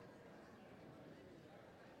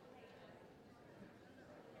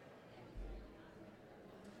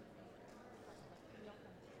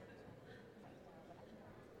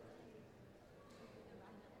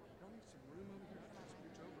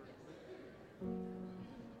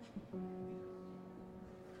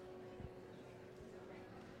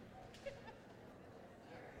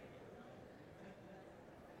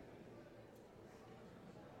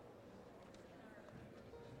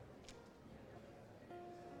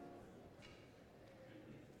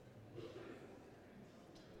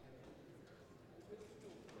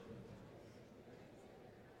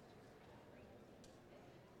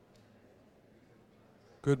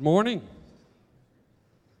Good morning.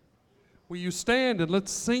 Will you stand and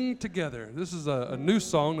let's sing together? This is a new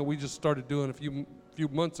song that we just started doing a few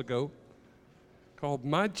months ago called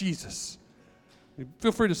My Jesus.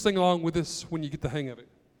 Feel free to sing along with us when you get the hang of it.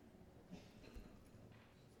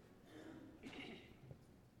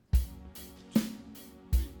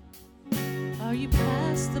 Are you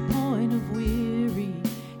past the point of weary?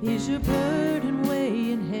 Is your burden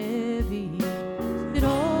weighing heavy? Is it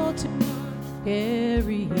all too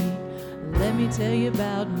scary? Let me tell you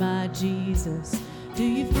about my Jesus. Do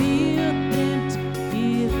you feel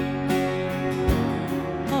empty?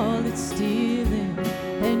 All it's stealing,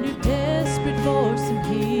 and you're desperate for some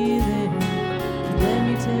healing. Let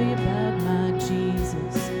me tell you about my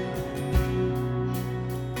Jesus.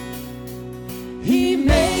 He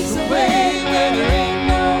makes a way where there ain't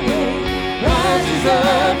no way, rises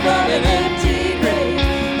up from an empty grave.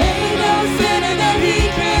 Ain't no sinner that he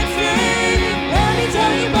can't save. Let me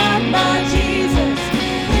tell you about my Jesus.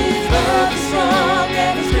 His love is strong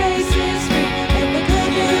and his grace is free. And the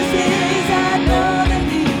good news is I know that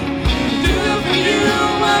he can do for you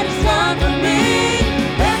what he's done for me.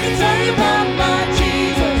 Let me tell you about my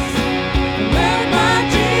Jesus. Let my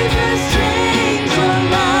Jesus change your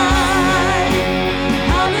life.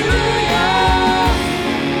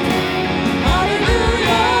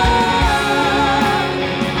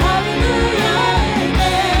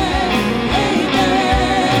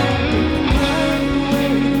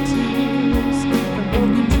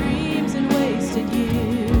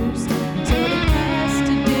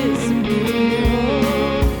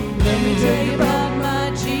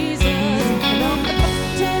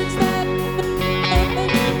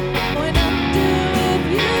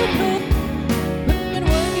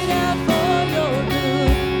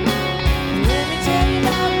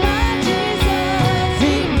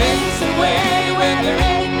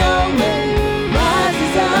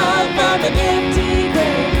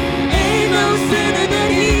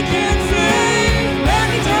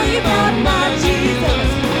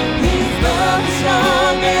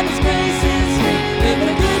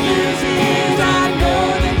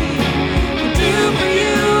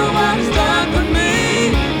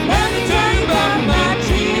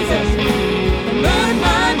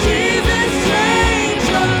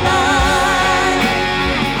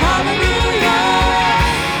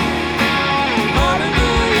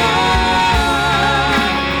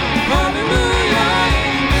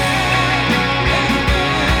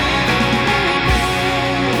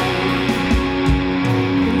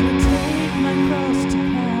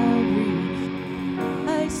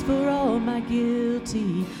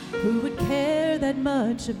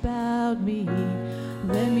 About me,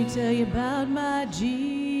 let me tell you about my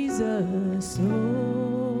Jesus.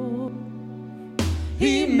 Oh,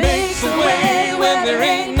 he makes a way when there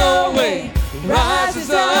ain't no way,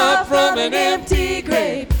 rises up from an empty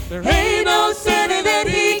grave. There ain't no sinner that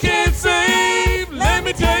he can't save. Let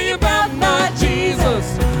me tell you about my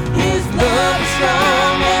Jesus. His love is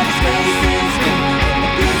strong and his grace is good.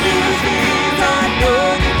 The good news is I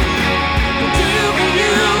know that he can do for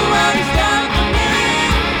you what he's done for me.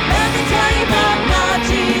 Tell you about my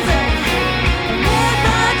Jesus. Let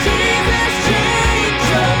my Jesus change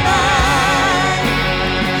your life.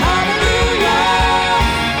 Hallelujah.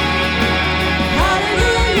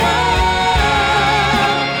 Hallelujah.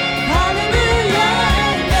 Hallelujah.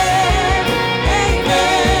 Amen.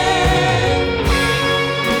 Amen.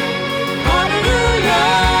 Hallelujah.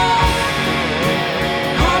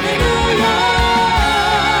 Hallelujah.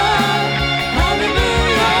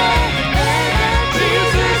 Hallelujah. Let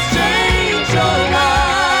Jesus change your life.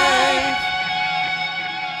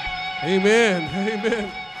 Amen.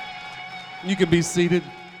 Amen. You can be seated.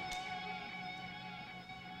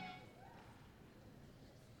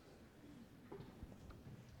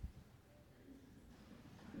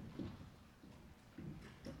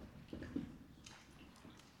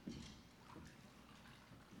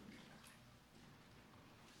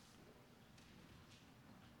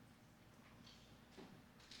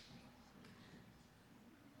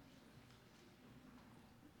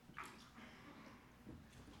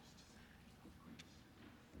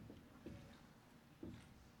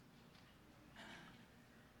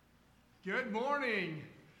 Good morning.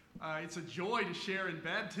 It's a joy to share in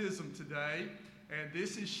baptism today. And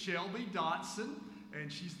this is Shelby Dotson,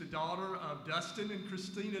 and she's the daughter of Dustin and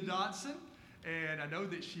Christina Dotson. And I know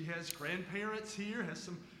that she has grandparents here, has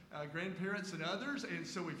some grandparents and others. And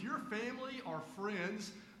so if you're family or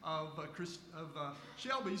friends of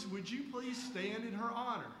Shelby's, would you please stand in her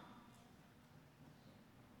honor?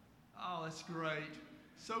 Oh, that's great.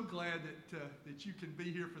 So glad that you can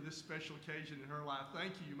be here for this special occasion in her life.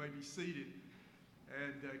 Thank you. You may be seated.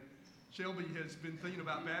 And Shelby has been thinking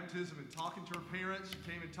about baptism and talking to her parents.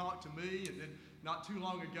 She came and talked to me, and then not too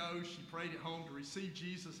long ago, she prayed at home to receive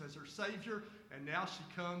Jesus as her Savior, and now she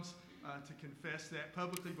comes to confess that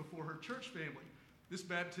publicly before her church family. This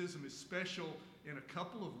baptism is special in a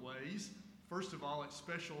couple of ways. First of all, it's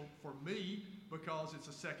special for me because it's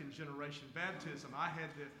a second-generation baptism. I had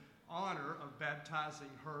the honor of baptizing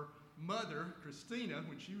her mother, Christina,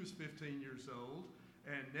 when she was 15 years old,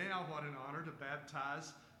 and now what an honor to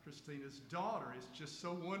baptize Christina's daughter. It's just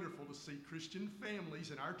so wonderful to see Christian families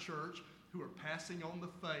in our church who are passing on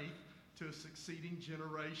the faith to a succeeding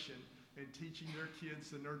generation and teaching their kids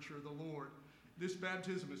the nurture of the Lord. This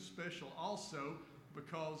baptism is special also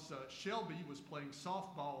because Shelby was playing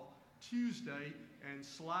softball Tuesday, and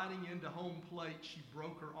sliding into home plate, she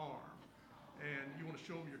broke her arm. And you want to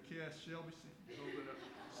show them your cast, Shelby? See if you can hold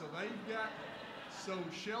it up. So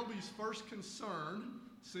Shelby's first concern,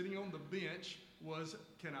 sitting on the bench, was,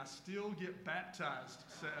 can I still get baptized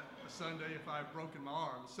Sunday if I've broken my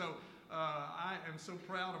arm? So I am so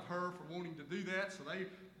proud of her for wanting to do that. So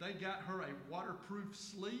they got her a waterproof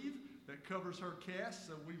sleeve that covers her cast,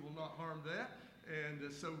 so we will not harm that.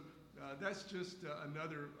 And so that's just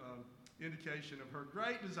another indication of her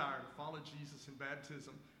great desire to follow Jesus in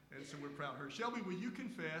baptism. And so we're proud of her. Shelby, will you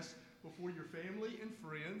confess before your family and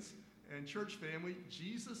friends and church family,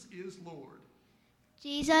 Jesus is Lord?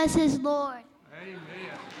 Jesus is Lord. Amen.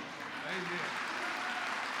 Amen.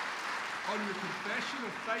 On your confession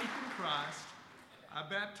of faith in Christ, I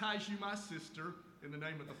baptize you, my sister, in the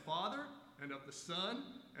name of the Father, and of the Son,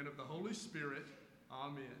 and of the Holy Spirit.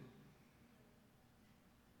 Amen.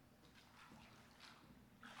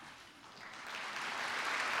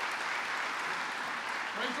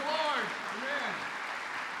 Praise the Lord. Amen.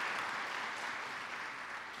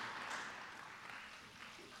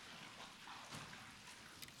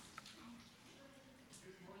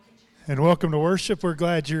 And welcome to worship. We're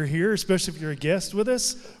glad you're here, especially if you're a guest with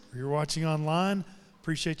us or you're watching online.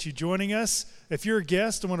 Appreciate you joining us. If you're a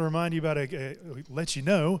guest, I want to remind you about let you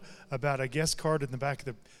know about a guest card in the back of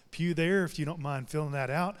the pew there, if you don't mind filling that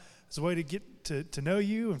out. It's a way to get to know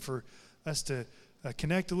you and for us to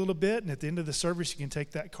connect a little bit. And at the end of the service, you can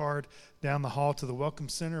take that card down the hall to the Welcome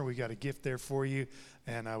Center. We got a gift there for you,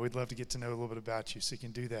 and we'd love to get to know a little bit about you, so you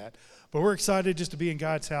can do that. But we're excited just to be in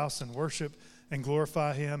God's house and worship and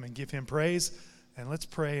glorify Him and give Him praise. And let's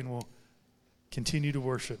pray, and we'll continue to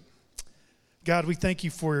worship. God, we thank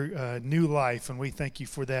you for new life, and we thank you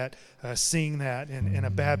for that, seeing that in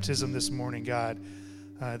a baptism this morning, God.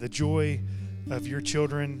 The joy of your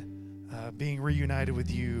children being reunited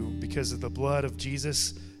with you because of the blood of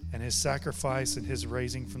Jesus and His sacrifice and His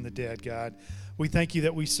raising from the dead, God. We thank you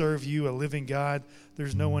that we serve you, a living God.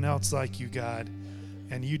 There's no one else like you, God,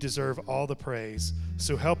 and you deserve all the praise.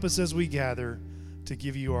 So help us as we gather to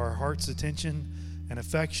give you our heart's attention and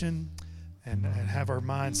affection and have our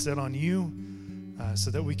minds set on you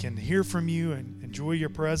so that we can hear from you and enjoy your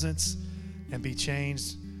presence and be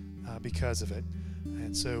changed because of it.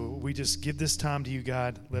 And so we just give this time to you,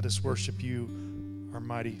 God. Let us worship you, our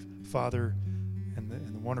mighty Father and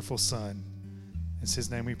the wonderful Son. It's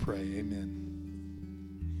His name we pray. Amen.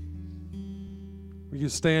 Will you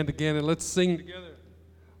stand again and let's sing together?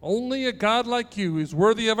 Only a God like you is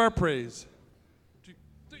worthy of our praise. 2,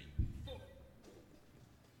 3, 4.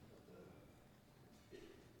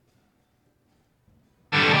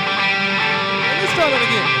 Let's try that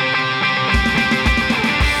again.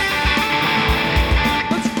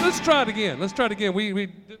 Let's try it again. Let's try it again. We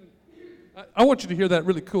didn't. I want you to hear that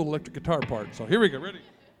really cool electric guitar part. So here we go. Ready?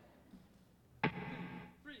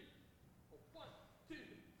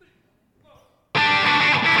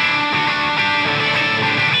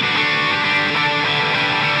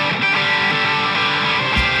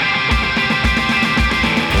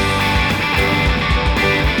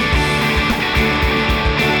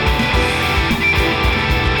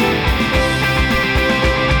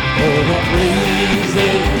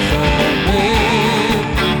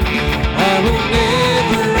 I will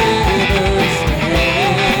never ever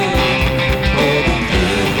stand.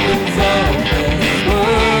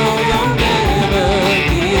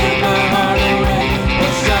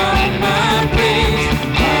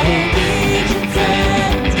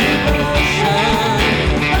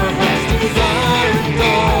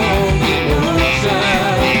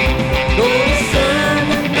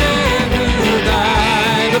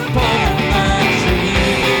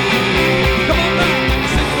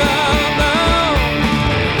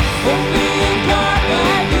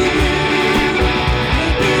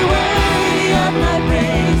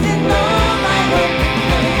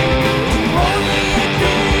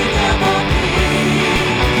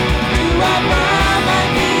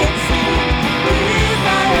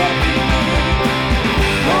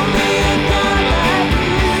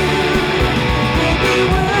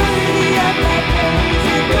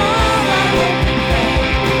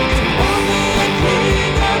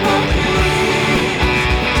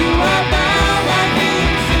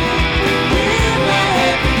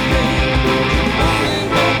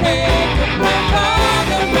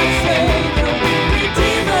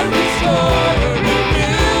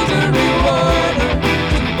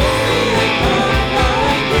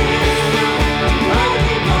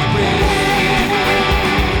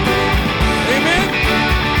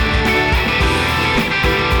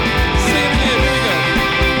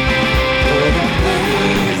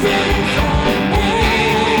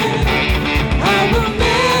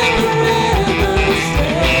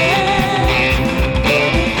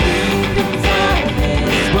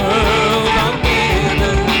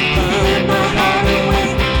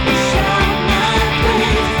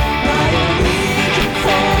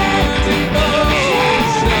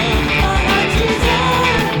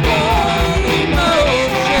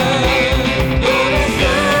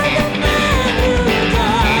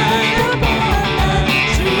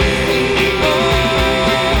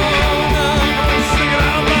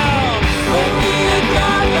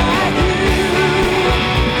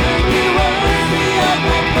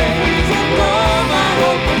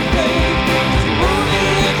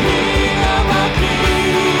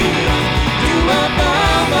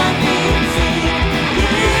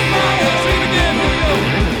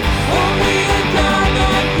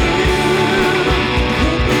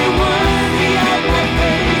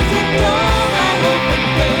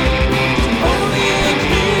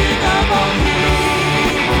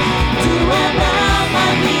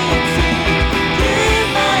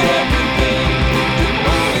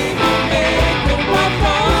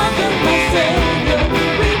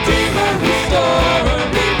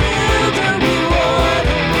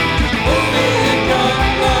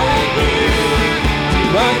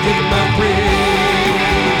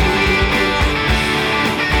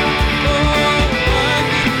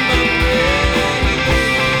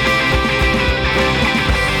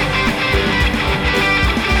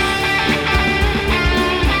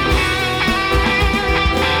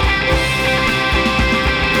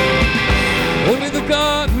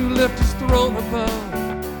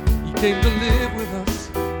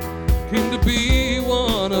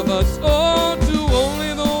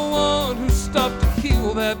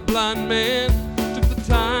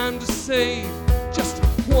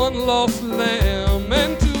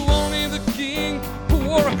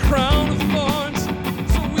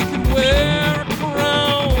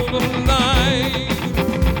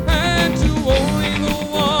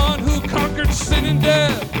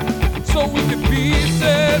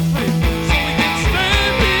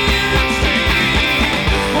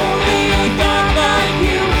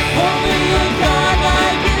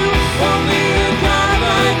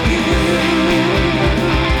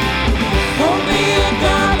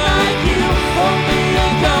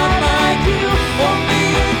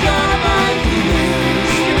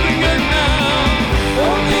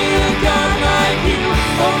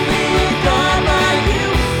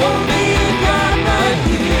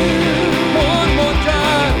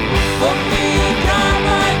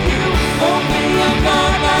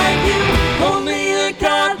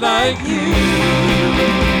 like you.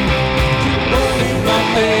 Only my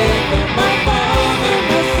Maker, my Father,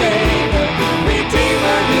 my Savior,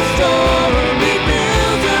 Redeemer, Restorer,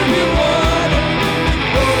 Rebuilder, Rewarder.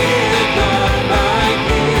 Only a God like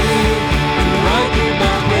you, like you,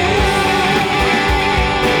 my Maker.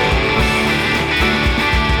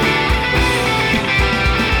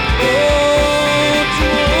 Oh, to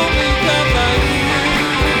only God like you,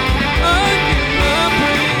 I give my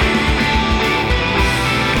praise.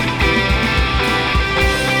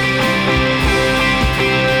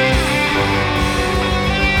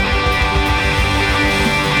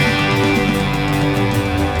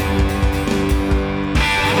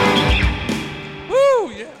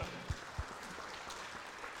 Woo, yeah.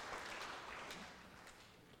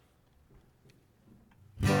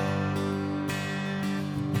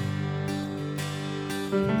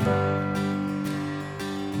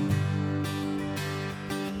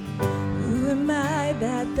 Who am I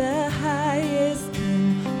that the highest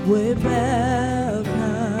king would welcome?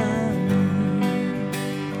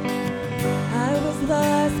 I was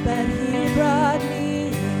lost, but he brought me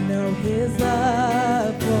in. Oh, his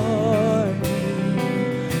love for me.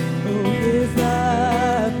 Oh, his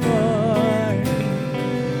love for me.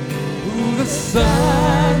 Who the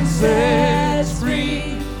Son sets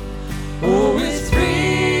free, oh, is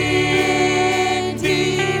free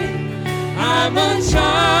indeed. I'm a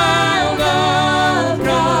child of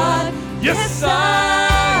God. Yes,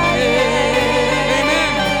 I am.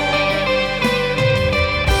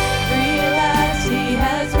 Realized he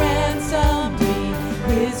has ransomed me.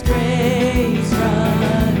 His grace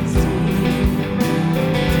runs deep.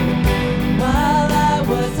 While I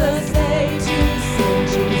was a slave to sin,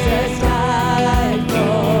 Jesus died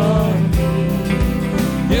for me.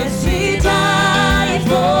 Yes, he died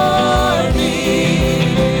for me.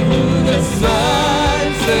 Who the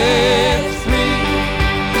Son sets free,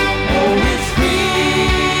 oh, is free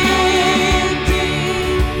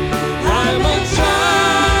indeed. I'm a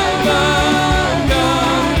child of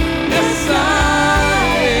God. Yes, I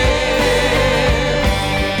am.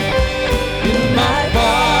 In my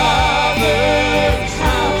Father's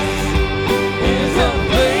house is a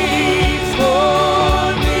place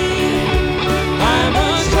for me. I'm a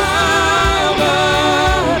child of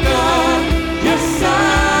God. Yes, I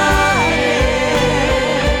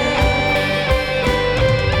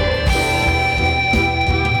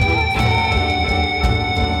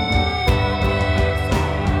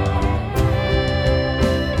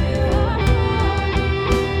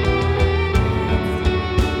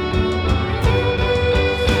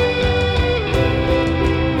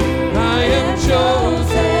am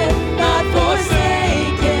chosen, not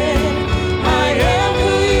forsaken. I am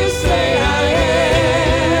who you say I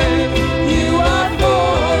am. You are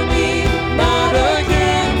for me, not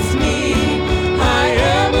against me. I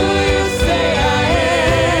am who you say I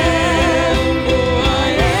am. Oh, I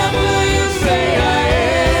am who you say I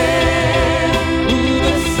am. Who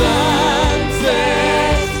the Son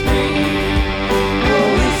sets free,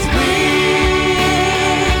 oh, is free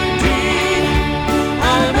indeed.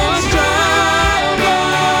 I'm a child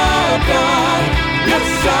of God. Yes,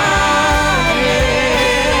 I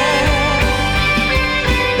am.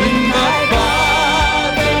 In my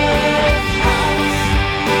Father's house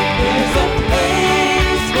is a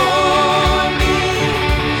place for me.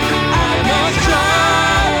 I'm a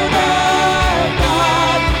child of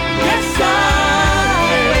God. Yes, I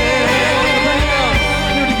am.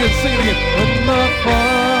 Pretty good. Sing it again. In my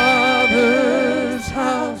Father's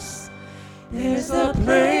house there's a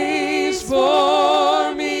place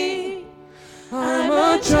for me. I'm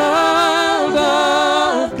a child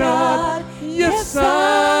of God. Yes,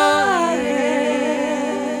 I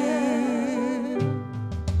am.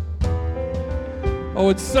 Oh,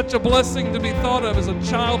 it's such a blessing to be thought of as a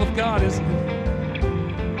child of God, isn't it?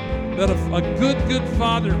 That a good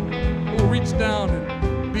father will reach down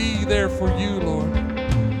and be there for you, Lord.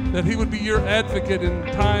 That he would be your advocate in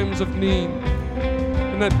times of need.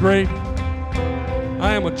 Isn't that great?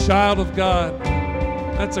 I am a child of God.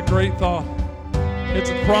 That's a great thought. It's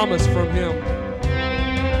a promise from him.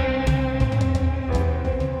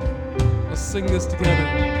 Let's sing this together.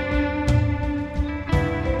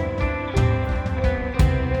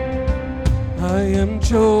 I am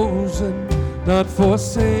chosen, not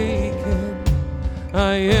forsaken.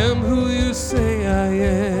 I am who you say I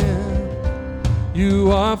am.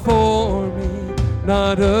 You are for me,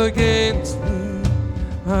 not against me.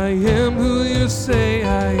 I am who you say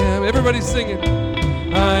I am. Everybody sing it.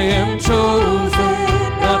 I am chosen,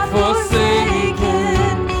 not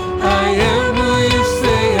forsaken. I am who you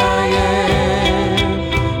say I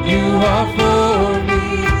am. You are for me,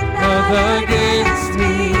 not against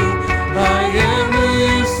me.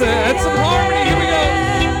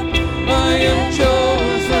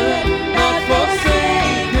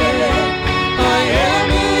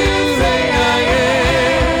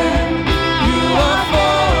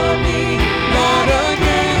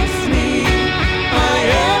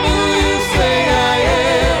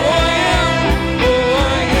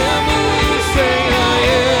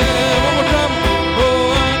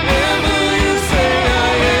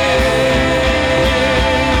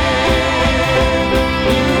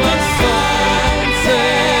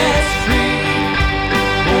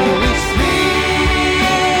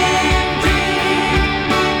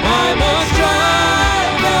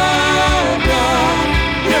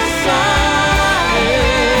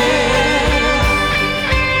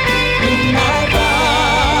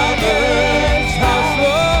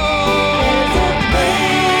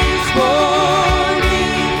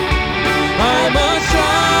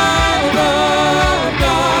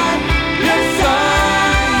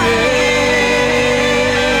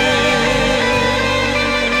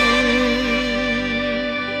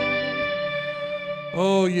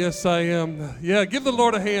 Yes, I am. Yeah, give the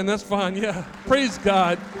Lord a hand. That's fine. Yeah, praise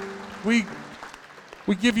God. We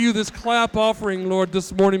give you this clap offering, Lord,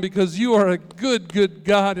 this morning because you are a good, good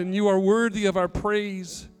God and you are worthy of our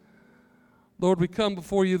praise. Lord, we come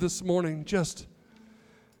before you this morning just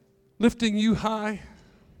lifting you high,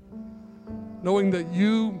 knowing that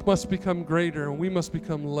you must become greater and we must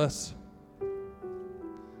become less.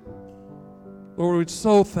 Lord, we're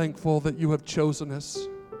so thankful that you have chosen us.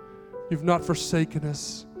 You've not forsaken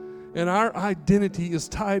us. And our identity is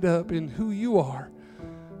tied up in who you are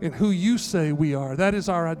and who you say we are. That is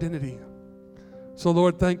our identity. So,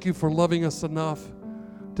 Lord, thank you for loving us enough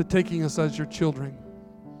to taking us as your children.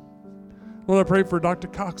 Lord, I pray for Dr.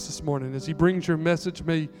 Cox this morning as he brings your message.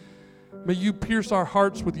 May you pierce our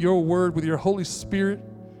hearts with your word, with your Holy Spirit,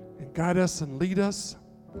 and guide us and lead us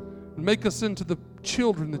and make us into the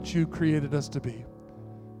children that you created us to be.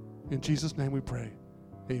 In Jesus' name we pray.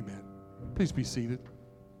 Amen. Please be seated.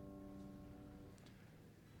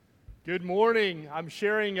 Good morning. I'm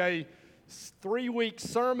sharing a 3-week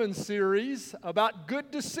sermon series about good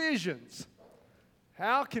decisions.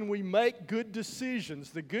 How can we make good decisions?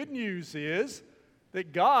 The good news is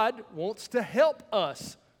that God wants to help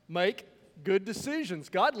us make good decisions.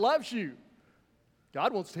 God loves you.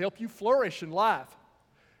 God wants to help you flourish in life.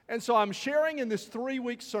 And so I'm sharing in this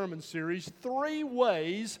 3-week sermon series 3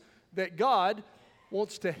 ways that God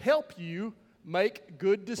wants to help you make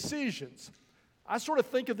good decisions. I sort of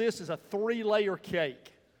think of this as a 3-layer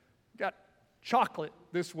cake. Got chocolate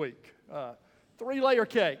this week, 3-layer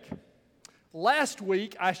cake. Last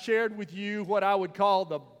week, I shared with you what I would call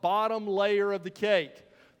the bottom layer of the cake.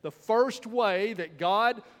 The first way that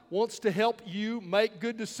God wants to help you make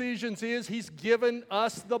good decisions is He's given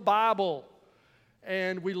us the Bible.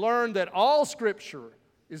 And we learned that all Scripture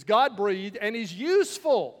is God-breathed and is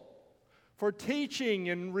useful for teaching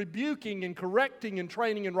and rebuking and correcting and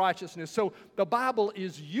training in righteousness. So the Bible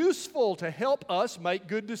is useful to help us make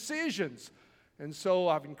good decisions. And so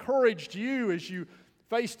I've encouraged you as you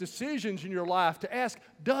face decisions in your life to ask,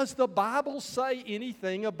 does the Bible say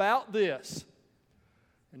anything about this?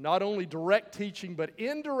 And not only direct teaching, but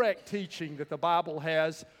indirect teaching that the Bible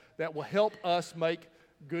has that will help us make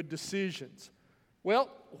good decisions. Well,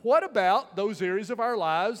 what about those areas of our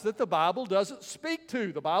lives that the Bible doesn't speak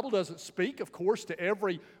to? The Bible doesn't speak, of course, to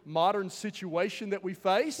every modern situation that we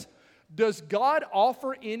face. Does God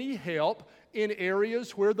offer any help in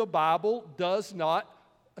areas where the Bible does not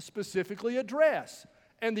specifically address?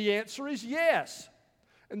 And the answer is yes.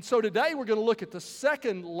 And so today we're going to look at the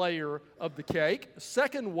second layer of the cake, the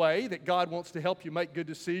second way that God wants to help you make good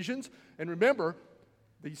decisions. And remember,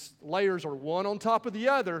 these layers are one on top of the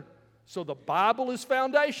other. So the Bible is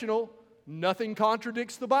foundational. Nothing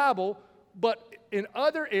contradicts the Bible. But in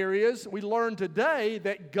other areas, we learn today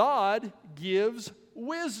that God gives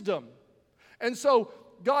wisdom. And so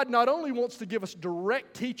God not only wants to give us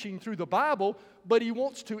direct teaching through the Bible, but He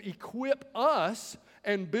wants to equip us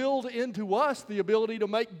and build into us the ability to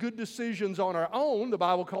make good decisions on our own. The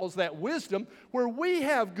Bible calls that wisdom, where we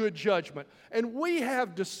have good judgment and we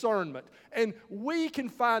have discernment and we can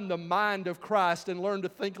find the mind of Christ and learn to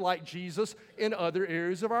think like Jesus in other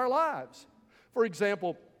areas of our lives. For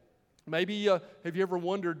example, maybe have you ever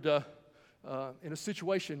wondered in a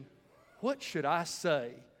situation, what should I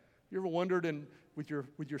say? You ever wondered with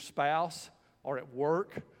your spouse or at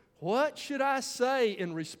work, what should I say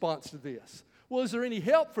in response to this? Well, is there any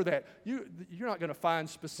help for that? You're not going to find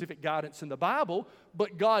specific guidance in the Bible,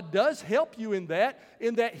 but God does help you in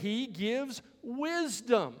that He gives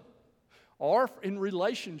wisdom. Or in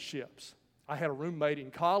relationships. I had a roommate in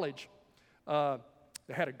college that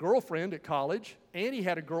had a girlfriend at college, and he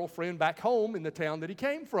had a girlfriend back home in the town that he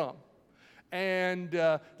came from. And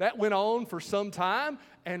that went on for some time,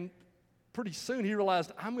 and pretty soon he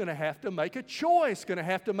realized, I'm going to have to make a choice, going to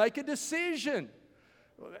have to make a decision.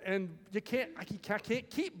 And I can't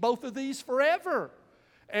keep both of these forever.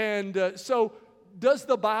 And so does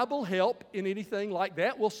the Bible help in anything like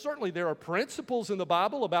that? Well, certainly there are principles in the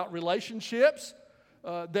Bible about relationships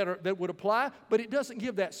that would apply, but it doesn't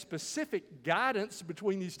give that specific guidance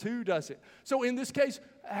between these two, does it? So in this case,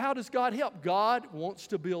 how does God help? God wants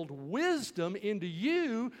to build wisdom into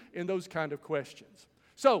you in those kind of questions.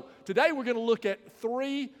 So today we're going to look at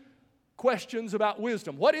 3 questions about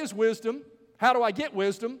wisdom. What is wisdom? How do I get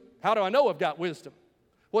wisdom? How do I know I've got wisdom?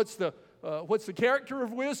 What's the character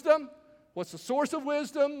of wisdom? What's the source of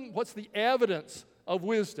wisdom? What's the evidence of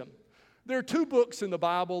wisdom? There are 2 books in the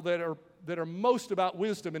Bible that are most about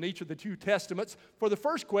wisdom in each of the 2 Testaments. For the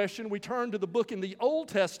first question, we turn to the book in the Old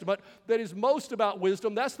Testament that is most about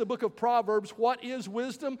wisdom. That's the book of Proverbs. What is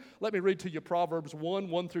wisdom? Let me read to you Proverbs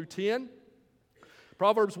 1 through 10.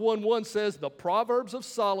 Proverbs 1:1 says, the Proverbs of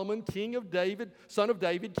Solomon, king of David, son of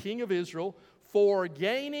David, king of Israel, for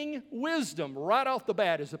gaining wisdom. Right off the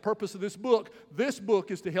bat is the purpose of this book. This book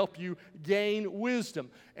is to help you gain wisdom.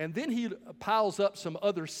 And then he piles up some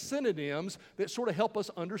other synonyms that sort of help us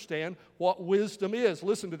understand what wisdom is.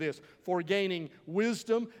 Listen to this. For gaining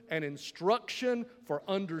wisdom and instruction, for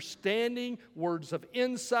understanding, words of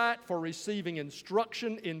insight, for receiving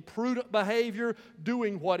instruction in prudent behavior,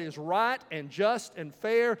 doing what is right and just and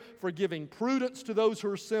fair, for giving prudence to those who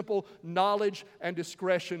are simple, knowledge and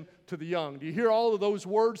discretion to the young. Do you hear all of those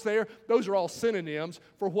words there? Those are all synonyms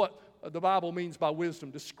for what the Bible means by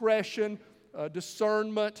wisdom. Discretion,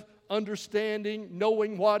 discernment, understanding,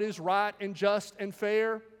 knowing what is right and just and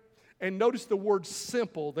fair. And notice the word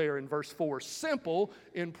simple there in verse 4. Simple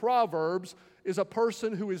in Proverbs is a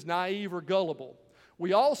person who is naive or gullible.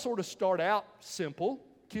 We all sort of start out simple.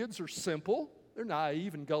 Kids are simple. They're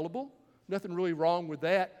naive and gullible. Nothing really wrong with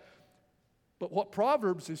that. But what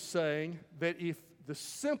Proverbs is saying, that if the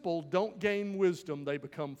simple don't gain wisdom, they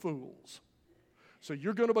become fools. So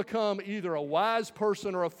you're going to become either a wise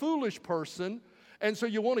person or a foolish person. And so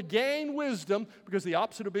you want to gain wisdom, because the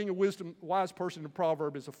opposite of being a wise person in a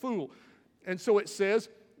proverb is a fool. And so it says,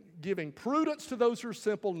 giving prudence to those who are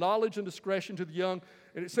simple, knowledge and discretion to the young.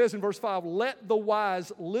 And it says in verse 5, let the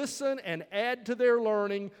wise listen and add to their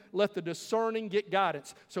learning. Let the discerning get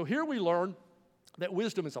guidance. So here we learn that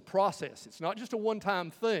wisdom is a process. It's not just a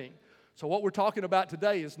one-time thing. So what we're talking about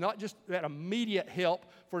today is not just that immediate help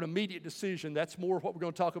for an immediate decision. That's more what we're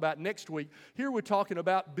going to talk about next week. Here we're talking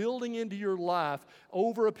about building into your life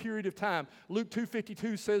over a period of time. Luke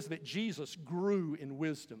 2:52 says that Jesus grew in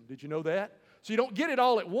wisdom. Did you know that? So you don't get it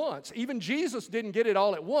all at once. Even Jesus didn't get it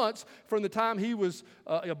all at once. From the time he was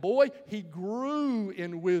a boy, he grew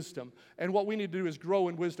in wisdom. And what we need to do is grow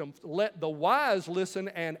in wisdom. Let the wise listen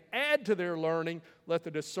and add to their learning. Let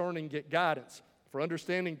the discerning get guidance. For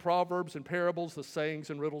understanding proverbs and parables, the sayings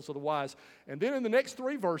and riddles of the wise. And then in the next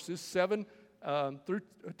three verses, 7 through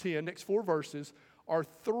 10, next four verses, are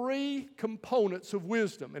three components of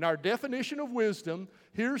wisdom. In our definition of wisdom,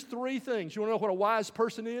 here's three things. You want to know what a wise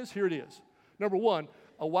person is? Here it is. Number one,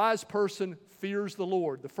 a wise person fears the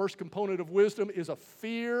Lord. The first component of wisdom is a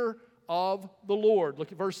fear of the Lord.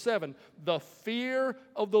 Look at verse 7. The fear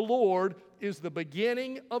of the Lord is the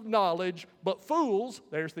beginning of knowledge, but fools,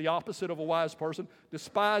 there's the opposite of a wise person,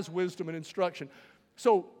 despise wisdom and instruction.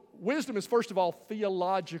 So wisdom is, first of all,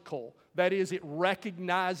 theological. That is, it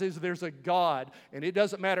recognizes there's a God. And it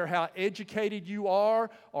doesn't matter how educated you are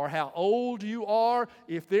or how old you are.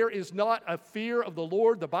 If there is not a fear of the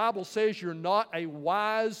Lord, the Bible says you're not a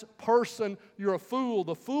wise person. You're a fool.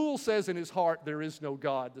 The fool says in his heart, there is no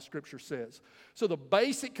God, the Scripture says. So the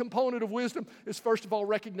basic component of wisdom is, first of all,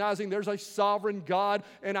 recognizing there's a sovereign God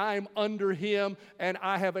and I am under Him and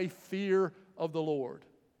I have a fear of the Lord.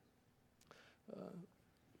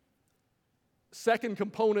 Second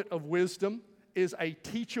component of wisdom is a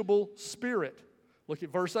teachable spirit. Look at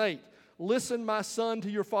verse 8. Listen, my son, to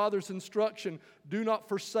your father's instruction. Do not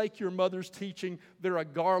forsake your mother's teaching. They're a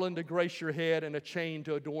garland to grace your head and a chain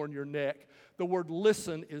to adorn your neck. The word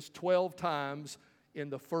listen is 12 times in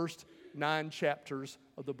the first 9 chapters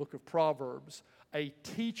of the book of Proverbs. A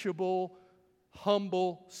teachable,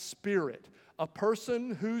 humble spirit. A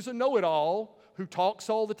person who's a know-it-all, who talks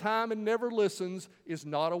all the time and never listens, is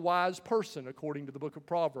not a wise person, according to the book of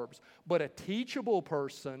Proverbs. But a teachable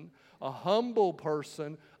person, a humble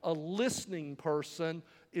person, a listening person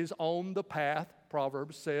is on the path,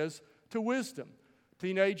 Proverbs says, to wisdom.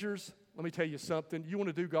 Teenagers, let me tell you something. You want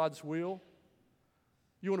to do God's will?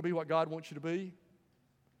 You want to be what God wants you to be?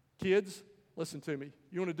 Kids, listen to me.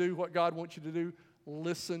 You want to do what God wants you to do?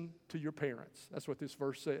 Listen to your parents. That's what this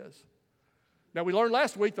verse says. Now, we learned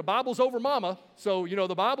last week the Bible's over mama, so,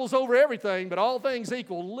 the Bible's over everything, but all things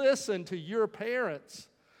equal, listen to your parents.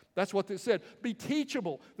 That's what this said. Be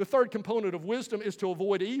teachable. The third component of wisdom is to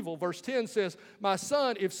avoid evil. Verse 10 says, my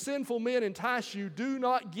son, if sinful men entice you, do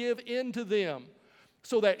not give in to them.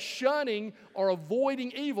 So that shunning or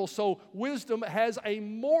avoiding evil. So wisdom has a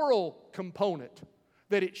moral component,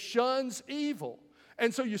 that it shuns evil.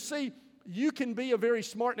 And so you see, you can be a very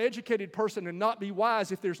smart and educated person and not be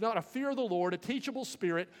wise if there's not a fear of the Lord, a teachable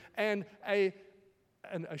spirit, and a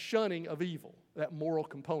shunning of evil, that moral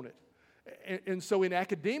component. And so in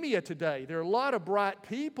academia today, there are a lot of bright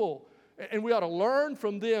people, and we ought to learn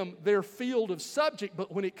from them their field of subject.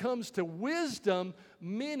 But when it comes to wisdom,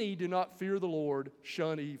 many do not fear the Lord,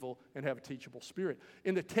 shun evil, and have a teachable spirit.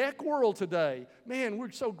 In the tech world today, man,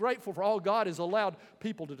 we're so grateful for all God has allowed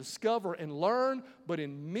people to discover and learn. But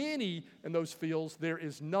in many in those fields, there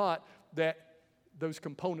is not that those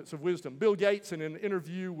components of wisdom. Bill Gates, in an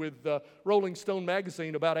interview with Rolling Stone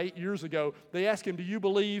magazine about 8 years ago, they asked him, do you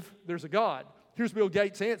believe there's a God? Here's Bill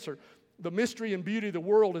Gates' answer. The mystery and beauty of the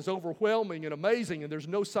world is overwhelming and amazing, and there's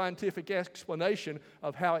no scientific explanation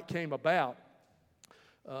of how it came about.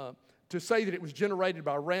 To say that it was generated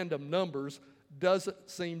by random numbers doesn't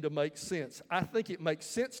seem to make sense. I think it makes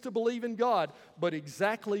sense to believe in God, but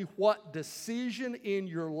exactly what decision in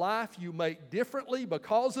your life you make differently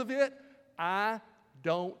because of it, I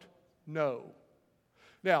don't know.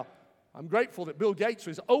 Now, I'm grateful that Bill Gates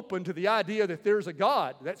was open to the idea that there's a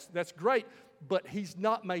God. That's great, but he's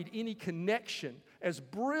not made any connection. As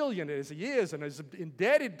brilliant as he is and as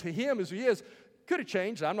indebted to him as he is, could have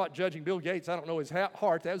changed. I'm not judging Bill Gates. I don't know his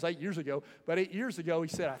heart. That was 8 years ago. But 8 years ago, he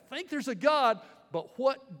said, I think there's a God, but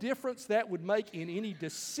what difference that would make in any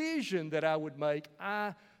decision that I would make,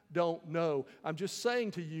 I don't know. I'm just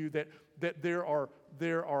saying to you that there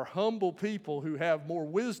are humble people who have more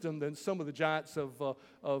wisdom than some of the giants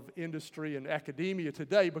of industry and academia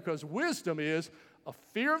today, because wisdom is a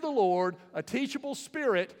fear of the Lord, a teachable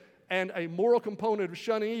spirit, and a moral component of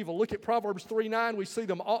shunning evil. Look at Proverbs 3:9. We see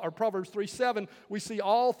them all, or Proverbs 3:7. We see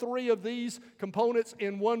all three of these components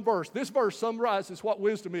in one verse. This verse summarizes what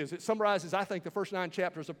wisdom is. It summarizes, I think, the first 9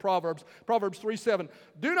 chapters of Proverbs. Proverbs 3:7.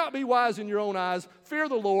 Do not be wise in your own eyes. Fear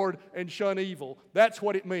the Lord and shun evil. That's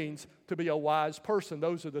what it means to be a wise person.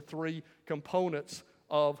 Those are the 3 components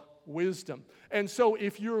of wisdom. And so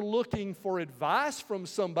if you're looking for advice from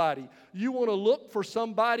somebody, you want to look for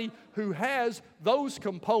somebody who has those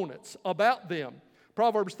components about them.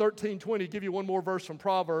 Proverbs 13:20, give you one more verse from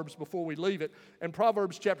Proverbs before we leave it. And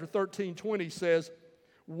Proverbs chapter 13:20 says,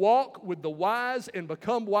 walk with the wise and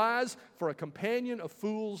become wise, for a companion of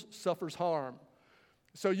fools suffers harm.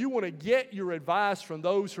 So you want to get your advice from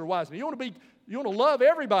those who are wise. Now you want to love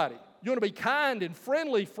everybody. You want to be kind and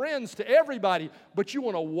friendly friends to everybody, but you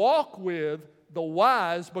want to walk with the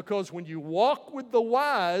wise, because when you walk with the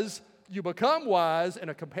wise, you become wise, and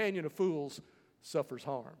a companion of fools suffers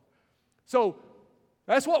harm. So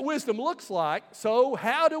that's what wisdom looks like. So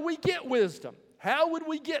how do we get wisdom? How would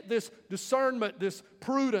we get this discernment, this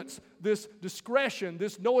prudence, this discretion,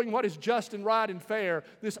 this knowing what is just and right and fair,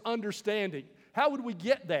 this understanding? How would we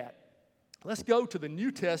get that? Let's go to the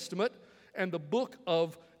New Testament, and the book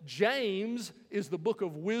of James is the book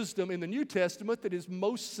of wisdom in the New Testament that is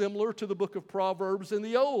most similar to the book of Proverbs in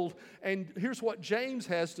the Old. And here's what James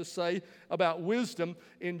has to say about wisdom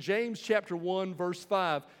in James chapter 1, verse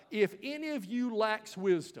 5. If any of you lacks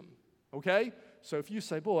wisdom, okay? So if you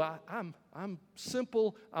say, boy, I'm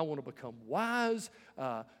simple, I want to become wise,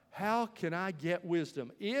 how can I get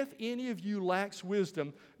wisdom? If any of you lacks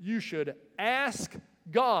wisdom, you should ask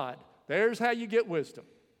God. There's how you get wisdom.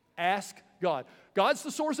 Ask God. God's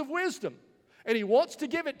the source of wisdom, and He wants to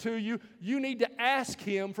give it to you. You need to ask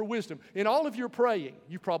Him for wisdom. In all of your praying,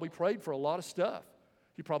 you've probably prayed for a lot of stuff.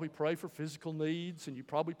 You probably pray for physical needs, and you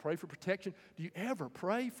probably pray for protection. Do you ever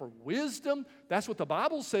pray for wisdom? That's what the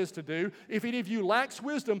Bible says to do. If any of you lacks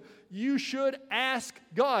wisdom, you should ask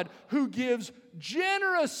God, who gives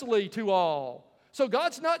generously to all. So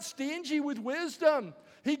God's not stingy with wisdom.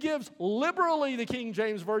 He gives liberally, the King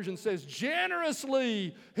James Version says,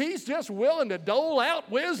 generously. He's just willing to dole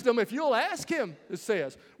out wisdom if you'll ask Him, it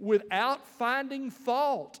says, without finding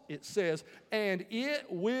fault, it says, and it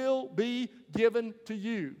will be given to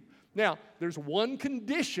you. Now, there's one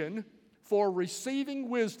condition for receiving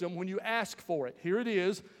wisdom when you ask for it. Here it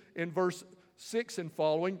is in verse 6 and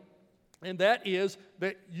following, and that is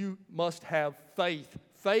that you must have faith.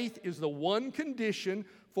 Faith is the one condition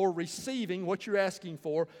for receiving what you're asking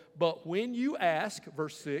for. But when you ask,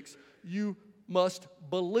 verse 6, you must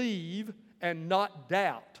believe and not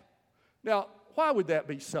doubt. Now, why would that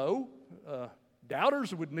be so?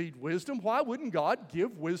 Doubters would need wisdom. Why wouldn't God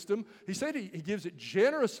give wisdom? He said He gives it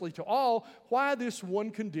generously to all. Why this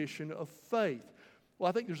one condition of faith? Well,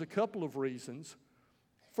 I think there's a couple of reasons.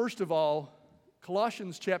 First of all,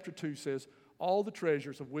 Colossians chapter 2 says, all the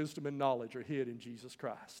treasures of wisdom and knowledge are hid in Jesus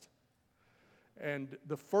Christ. And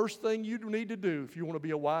the first thing you need to do if you want to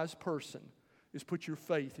be a wise person is put your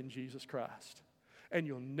faith in Jesus Christ. And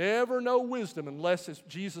you'll never know wisdom unless, as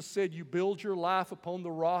Jesus said, you build your life upon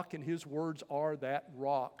the rock, and His words are that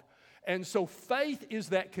rock. And so faith is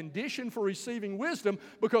that condition for receiving wisdom,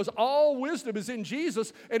 because all wisdom is in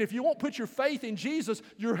Jesus. And if you won't put your faith in Jesus,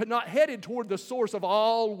 you're not headed toward the source of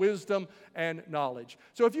all wisdom and knowledge.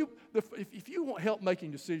 So if you want help making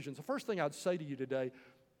decisions, the first thing I'd say to you today,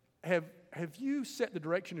 have you set the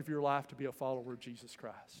direction of your life to be a follower of Jesus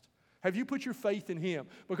Christ? Have you put your faith in Him?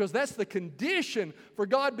 Because that's the condition for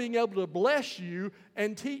God being able to bless you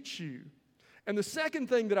and teach you. And the second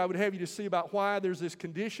thing that I would have you to see about why there's this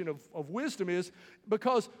condition of wisdom is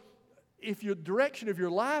because if your direction of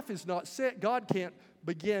your life is not set, God can't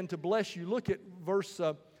begin to bless you. Look at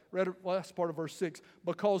last part of verse 6.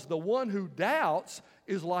 Because the one who doubts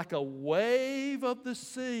is like a wave of the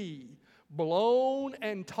sea, blown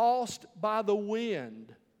and tossed by the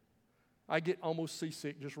wind. I get almost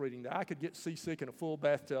seasick just reading that. I could get seasick in a full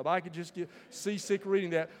bathtub. I could just get seasick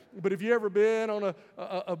reading that. But have you ever been on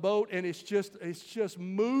a boat and it's just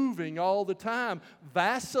moving all the time,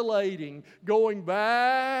 vacillating, going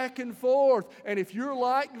back and forth? And if you're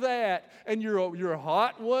like that and you're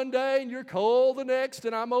hot one day and you're cold the next,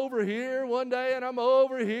 and I'm over here one day and I'm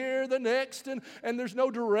over here the next, and there's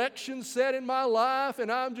no direction set in my life, and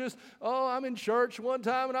I'm in church one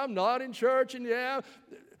time and I'm not in church, and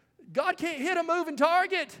God can't hit a moving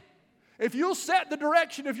target. If you'll set the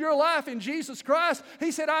direction of your life in Jesus Christ,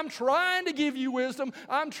 He said, I'm trying to give you wisdom.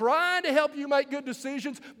 I'm trying to help you make good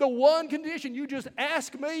decisions. The one condition, you just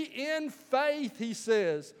ask me in faith, He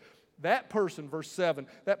says. That person, verse 7,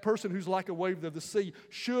 that person who's like a wave of the sea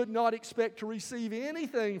should not expect to receive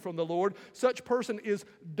anything from the Lord. Such person is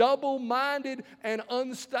double-minded and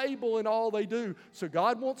unstable in all they do. So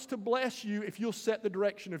God wants to bless you if you'll set the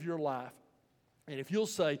direction of your life. And if you'll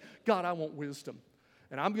say, God, I want wisdom,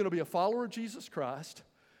 and I'm going to be a follower of Jesus Christ,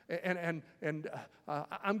 and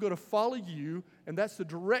I'm going to follow you, and that's the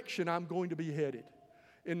direction I'm going to be headed.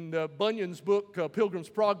 In Bunyan's book, Pilgrim's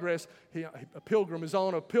Progress, a pilgrim is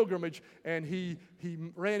on a pilgrimage, and he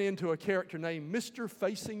ran into a character named Mr.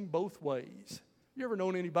 Facing Both Ways. You ever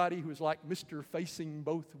known anybody who is like Mr. Facing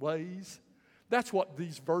Both Ways? That's what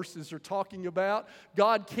these verses are talking about.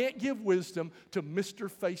 God can't give wisdom to Mr.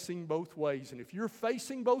 Facing Both Ways. And if you're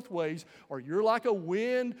facing both ways, or you're like a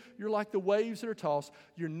wind, you're like the waves that are tossed,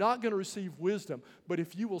 you're not going to receive wisdom. But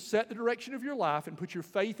if you will set the direction of your life and put your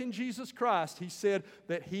faith in Jesus Christ, He said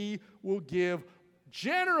that He will give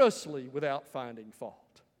generously without finding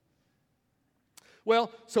fault. Well,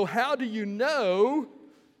 so how do you know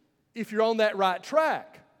if you're on that right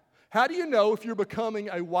track? How do you know if you're becoming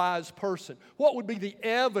a wise person? What would be the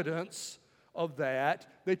evidence of that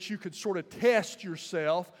you could sort of test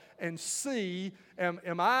yourself and see, am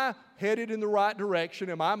I headed in the right direction?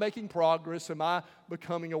 Am I making progress? Am I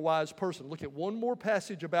becoming a wise person? Look at one more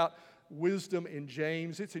passage about wisdom in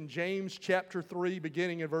James. It's in James chapter 3,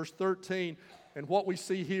 beginning in verse 13. And what we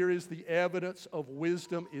see here is the evidence of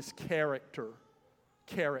wisdom is character.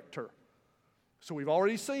 Character. So we've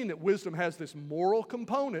already seen that wisdom has this moral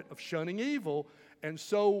component of shunning evil. And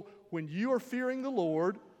so when you are fearing the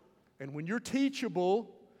Lord, and when you're teachable,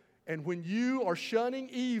 and when you are shunning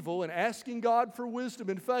evil and asking God for wisdom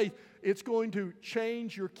and faith, it's going to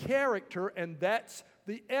change your character, and that's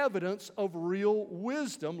the evidence of real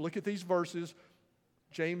wisdom. Look at these verses.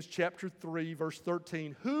 James chapter 3, verse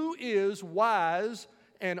 13. Who is wise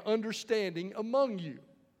and understanding among you?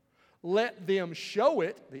 Let them show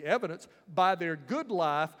it, the evidence, by their good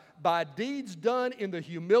life, by deeds done in the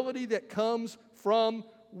humility that comes from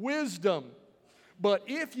wisdom. But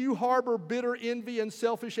if you harbor bitter envy and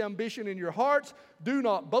selfish ambition in your hearts, do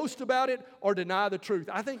not boast about it or deny the truth.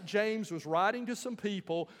 I think James was writing to some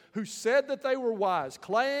people who said that they were wise,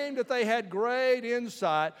 claimed that they had great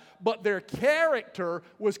insight, but their character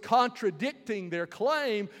was contradicting their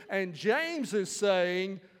claim. And James is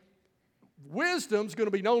saying, wisdom's going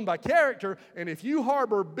to be known by character, and if you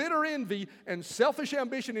harbor bitter envy and selfish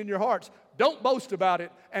ambition in your hearts, don't boast about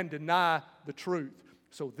it and deny the truth.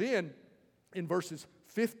 So then, in verses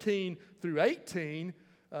 15 through 18,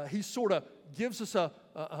 he sort of gives us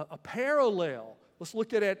a parallel. Let's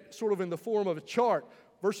look at it sort of in the form of a chart.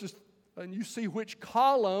 Verses, and you see which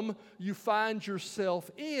column you find yourself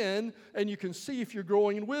in, and you can see if you're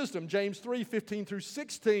growing in wisdom. James 3, 15 through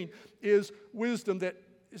 16 is wisdom that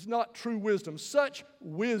is not true wisdom. Such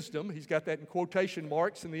wisdom, he's got that in quotation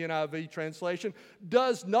marks in the NIV translation,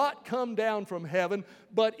 does not come down from heaven,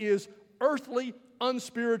 but is earthly,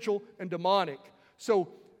 unspiritual, and demonic.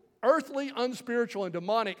 So, earthly, unspiritual, and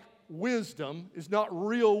demonic wisdom is not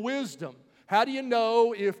real wisdom. How do you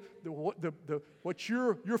know if what's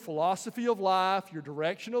your philosophy of life, your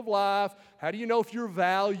direction of life, how do you know if your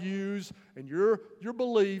values and your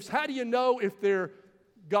beliefs, how do you know if they're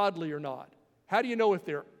godly or not? How do you know if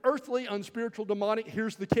they're earthly, unspiritual, demonic?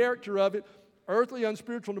 Here's the character of it. Earthly,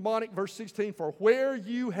 unspiritual, demonic, verse 16, for where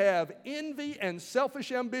you have envy and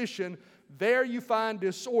selfish ambition, there you find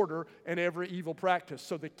disorder and every evil practice.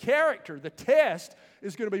 So the character, the test,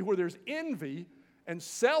 is going to be where there's envy and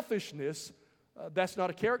selfishness. That's not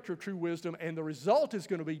a character of true wisdom, and the result is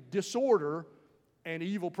going to be disorder and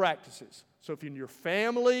evil practices. So if in your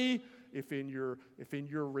family, if in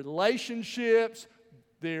your relationships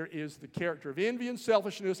there is the character of envy and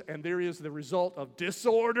selfishness, and there is the result of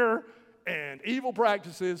disorder and evil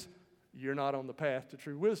practices, you're not on the path to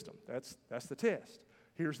true wisdom. That's the test.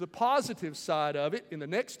 Here's the positive side of it in the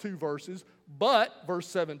next 2 verses. But, verse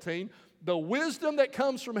 17, the wisdom that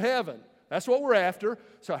comes from heaven. That's what we're after.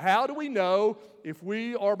 So how do we know if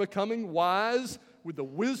we are becoming wise with the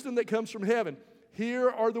wisdom that comes from heaven? Here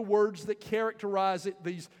are the words that characterize it,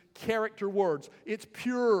 these character words. It's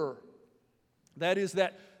pure. That is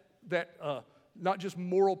that not just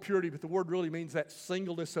moral purity, but the word really means that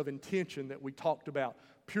singleness of intention that we talked about.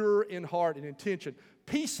 Pure in heart and intention.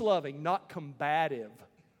 Peace-loving, not combative.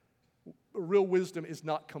 Real wisdom is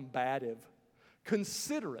not combative.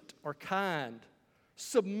 Considerate or kind.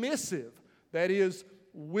 Submissive, that is,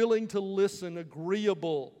 willing to listen,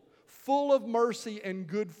 agreeable. Full of mercy and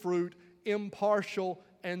good fruit, impartial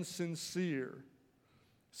and sincere.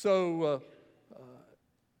 So,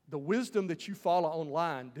 the wisdom that you follow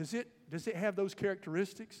online, does it have those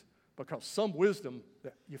characteristics? Because some wisdom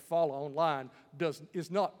that you follow online is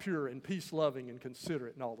not pure and peace-loving and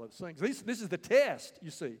considerate and all those things. This is the test, you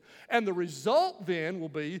see. And the result then will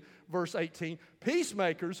be, verse 18,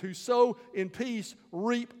 peacemakers who sow in peace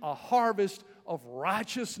reap a harvest of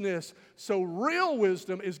righteousness. So real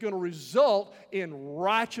wisdom is going to result in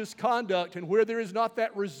righteous conduct. And where there is not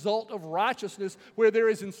that result of righteousness, where there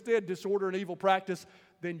is instead disorder and evil practice,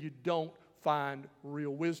 then you don't find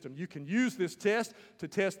real wisdom. You can use this test to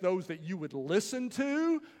test those that you would listen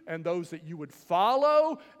to and those that you would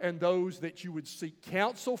follow and those that you would seek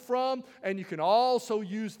counsel from. And you can also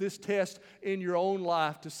use this test in your own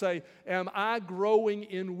life to say, am I growing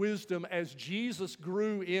in wisdom as Jesus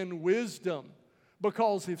grew in wisdom?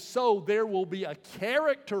 Because if so, there will be a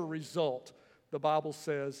character result, the Bible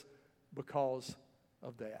says, because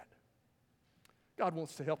of that. God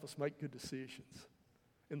wants to help us make good decisions.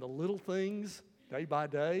 In the little things, day by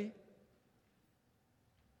day,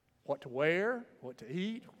 what to wear, what to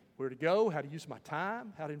eat, where to go, how to use my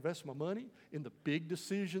time, how to invest my money. In the big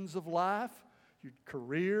decisions of life, your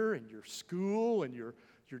career and your school and your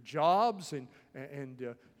jobs and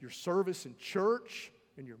your service in church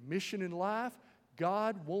and your mission in life,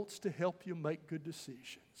 God wants to help you make good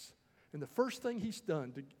decisions. And the first thing He's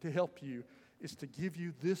done to help you is to give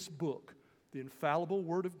you this book, the infallible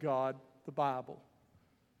Word of God, the Bible.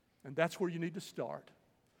 And that's where you need to start.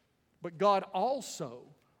 But God also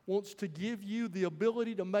wants to give you the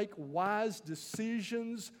ability to make wise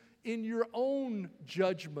decisions in your own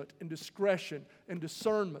judgment and discretion and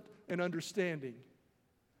discernment and understanding.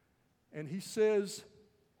 And He says,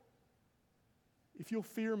 if you'll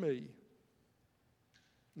fear me,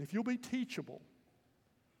 and if you'll be teachable,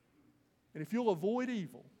 and if you'll avoid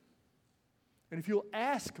evil, and if you'll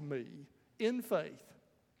ask me in faith,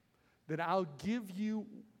 then I'll give you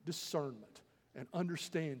discernment and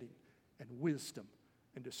understanding and wisdom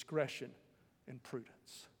and discretion and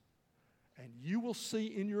prudence. And you will see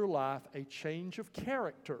in your life a change of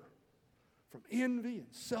character from envy and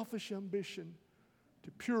selfish ambition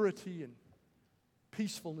to purity and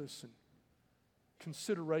peacefulness and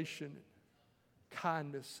consideration and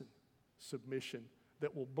kindness and submission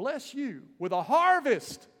that will bless you with a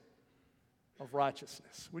harvest of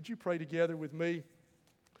righteousness. Would you pray together with me?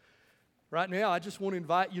 Right now, I just want to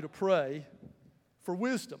invite you to pray for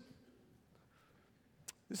wisdom.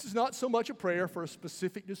 This is not so much a prayer for a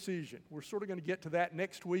specific decision. We're sort of going to get to that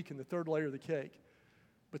next week in the third layer of the cake.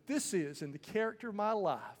 But this is, in the character of my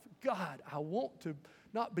life, God, I want to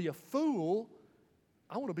not be a fool.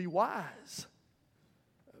 I want to be wise.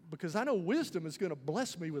 Because I know wisdom is going to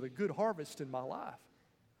bless me with a good harvest in my life.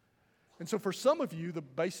 And so for some of you, the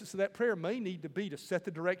basis of that prayer may need to be to set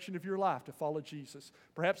the direction of your life to follow Jesus.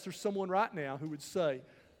 Perhaps there's someone right now who would say,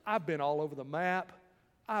 I've been all over the map.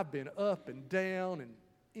 I've been up and down and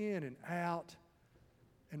in and out.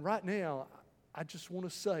 And right now, I just want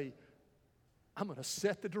to say, I'm going to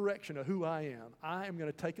set the direction of who I am. I am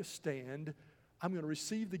going to take a stand. I'm going to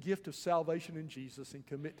receive the gift of salvation in Jesus and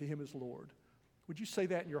commit to Him as Lord. Would you say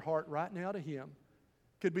that in your heart right now to Him?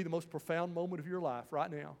 Could be the most profound moment of your life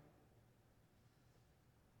right now.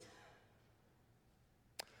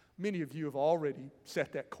 Many of you have already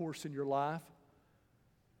set that course in your life.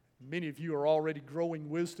 Many of you are already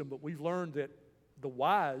growing wisdom, but we've learned that the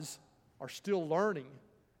wise are still learning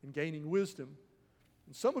and gaining wisdom.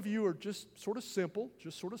 And some of you are just sort of simple,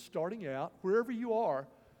 just sort of starting out. Wherever you are,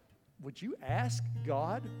 would you ask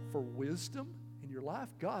God for wisdom in your life?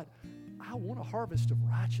 God, I want a harvest of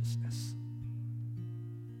righteousness.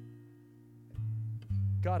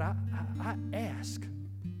 God, I ask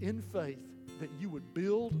in faith that you would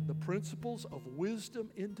build the principles of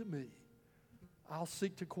wisdom into me. I'll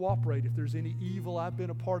seek to cooperate. If there's any evil I've been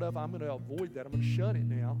a part of, I'm going to avoid that. I'm going to shun it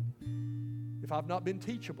now. If I've not been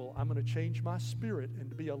teachable, I'm going to change my spirit and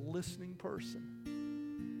to be a listening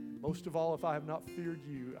person. Most of all, if I have not feared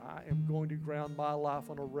you, I am going to ground my life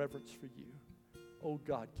on a reverence for you. Oh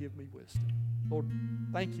God, give me wisdom. Lord,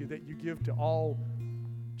 thank you that you give to all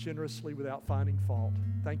generously without finding fault.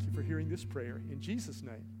 Thank you for hearing this prayer. In Jesus'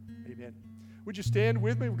 name, amen. Would you stand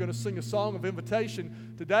with me? We're going to sing a song of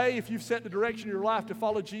invitation. Today, if you've set the direction of your life to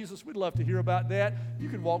follow Jesus, we'd love to hear about that. You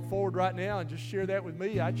can walk forward right now and just share that with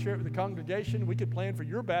me. I'd share it with the congregation. We could plan for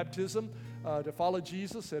your baptism to follow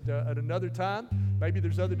Jesus at another time. Maybe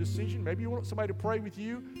there's other decision. Maybe you want somebody to pray with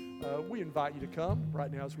you. We invite you to come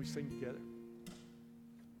right now as we sing together.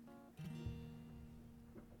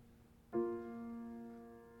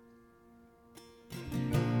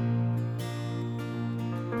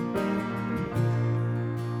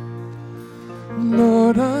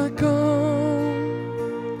 Lord, I come,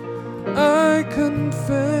 I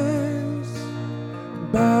confess,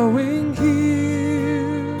 bowing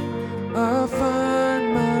here, I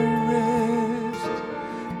find my rest.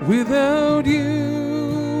 Without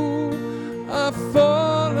you, I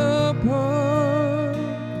fall apart.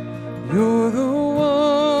 You're the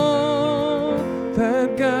one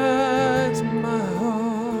that guides my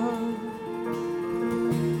heart.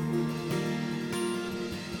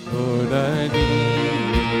 Lord, I need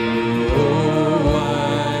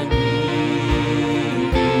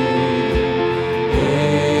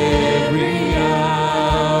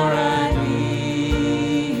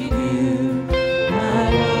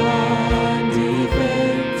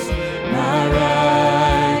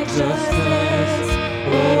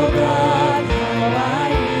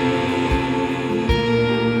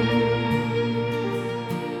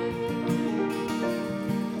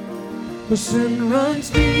the sin runs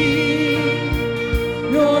deep,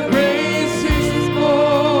 your grace is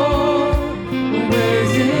more,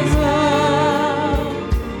 amazing love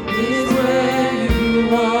is where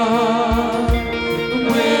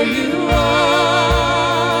you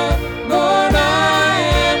are, Lord, I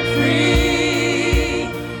am free,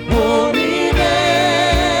 holiness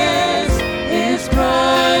is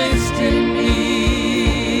Christ in me,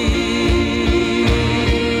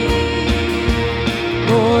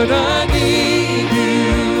 Lord, I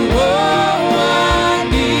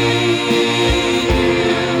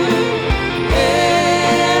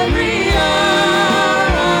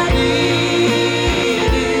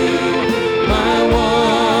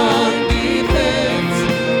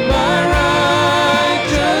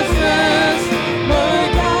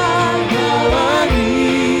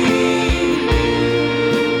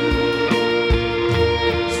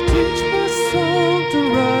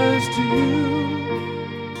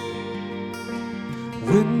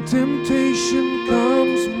temptation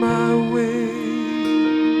comes my way.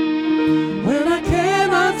 When I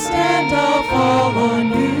cannot stand, I'll fall on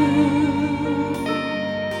you.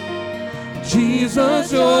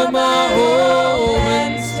 Jesus, you're my hope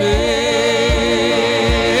and stay.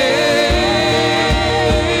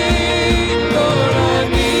 Lord, I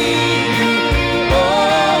need you.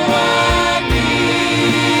 Oh, I need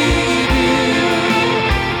you.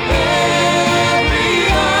 Every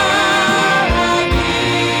hour I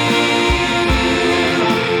need you.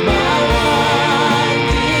 My one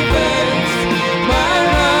defense, my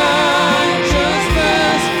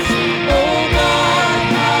righteousness. Oh God,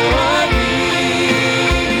 how I need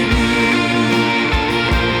you.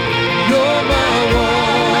 You're my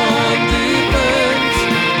one defense,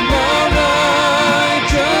 my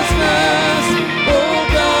righteousness. Oh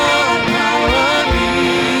God, how I need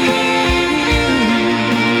you.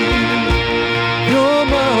 You're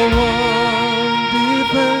my one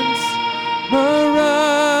defense, my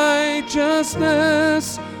righteousness.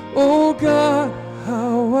 Oh God,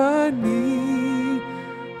 how I need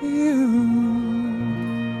you.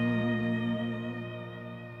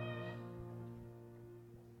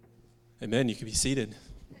 Amen. You can be seated.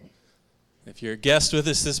 If you're a guest with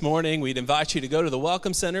us this morning, we'd invite you to go to the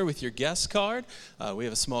Welcome Center with your guest card. We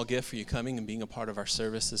have a small gift for you coming and being a part of our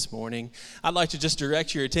service this morning. I'd like to just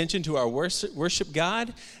direct your attention to our worship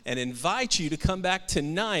guide and invite you to come back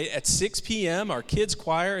tonight at 6 p.m. Our kids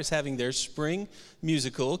choir is having their spring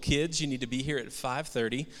musical. Kids, you need to be here at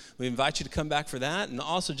 5:30. We invite you to come back for that, and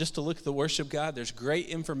also just to look at the worship guide. There's great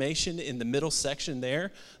information in the middle section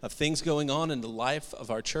there of things going on in the life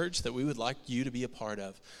of our church that we would like you to be a part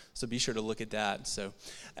of. So be sure to look look at that. So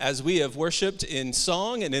as we have worshiped in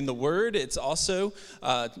song and in the word, it's also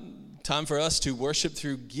time for us to worship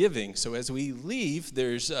through giving. So as we leave,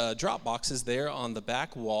 there's drop boxes there on the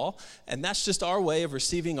back wall, and that's just our way of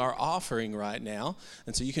receiving our offering right now.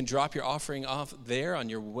 And so you can drop your offering off there on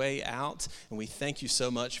your way out, and we thank you so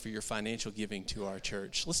much for your financial giving to our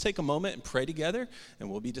church. Let's take a moment and pray together, and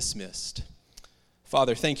we'll be dismissed.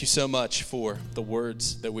 Father, thank you so much for the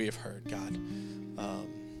words that we have heard, God.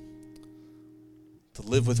 To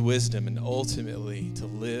live with wisdom and ultimately to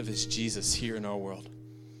live as Jesus here in our world.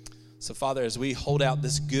 So, Father, as we hold out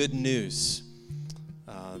this good news,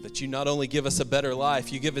 that you not only give us a better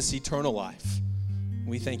life, you give us eternal life.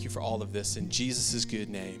 We thank you for all of this in Jesus' good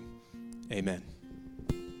name. Amen.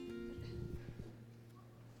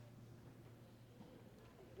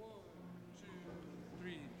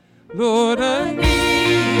 Lord, I need